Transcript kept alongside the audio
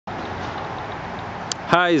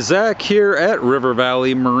Hi, Zach here at River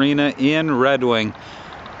Valley Marina in Red Wing.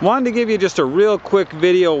 Wanted to give you just a real quick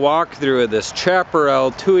video walkthrough of this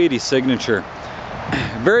Chaparral 280 Signature.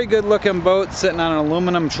 Very good looking boat sitting on an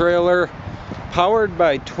aluminum trailer, powered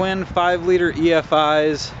by twin 5-liter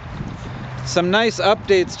EFIs. Some nice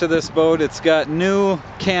updates to this boat. It's got new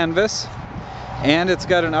canvas and it's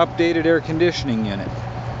got an updated air conditioning unit.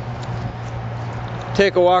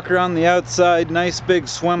 Take a walk around the outside. Nice big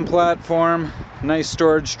swim platform, nice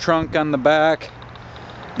storage trunk on the back.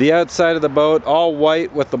 The outside of the boat all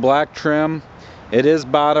white with the black trim. It is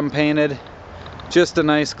bottom painted. Just a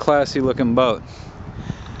nice classy looking boat.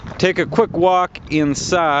 Take a quick walk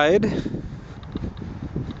inside.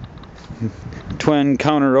 Twin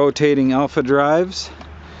counter rotating alpha drives.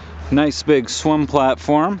 Nice big swim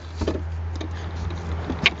platform.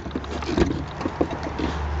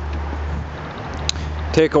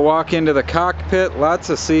 Take a walk into the cockpit. Lots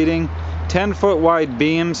of seating. 10-foot wide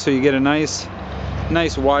beams, so you get a nice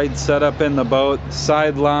wide setup in the boat.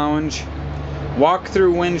 Side lounge. Walk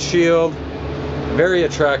through windshield. Very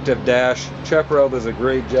attractive dash. Chaparral does a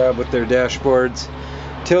great job with their dashboards.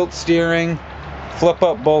 Tilt steering. Flip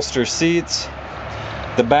up bolster seats.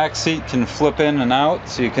 The back seat can flip in and out,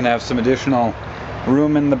 so you can have some additional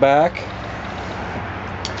room in the back.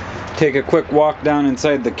 Take a quick walk down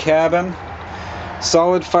inside the cabin.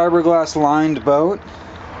 Solid fiberglass lined boat.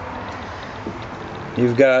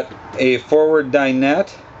 You've got a forward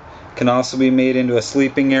dinette. Can also be made into a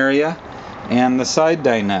sleeping area. And the side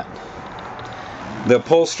dinette. The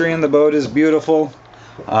upholstery in the boat is beautiful.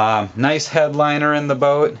 Nice headliner in the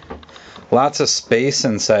boat. Lots of space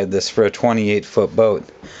inside this for a 28-foot boat.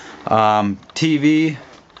 TV.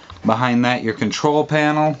 Behind that, your control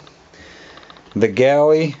panel. The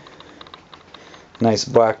galley. Nice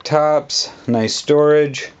black tops, nice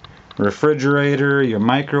storage, refrigerator, your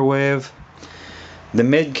microwave. The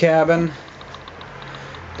mid cabin,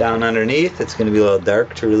 down underneath, it's going to be a little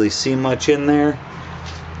dark to really see much in there.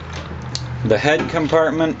 The head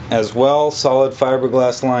compartment as well, solid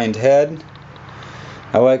fiberglass lined head.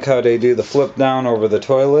 I like how they do the flip down over the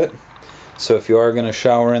toilet, so if you are going to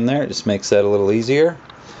shower in there, it just makes that a little easier.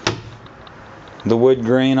 The wood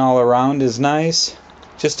grain all around is nice.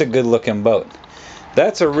 Just a good looking boat.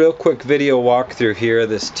 That's a real quick video walkthrough here of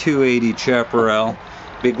this 280 Chaparral.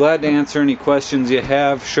 Be glad to answer any questions you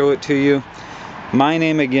have, show it to you. My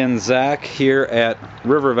name again, Zach, here at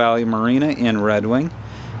River Valley Marina in Red Wing,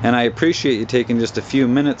 and I appreciate you taking just a few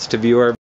minutes to view our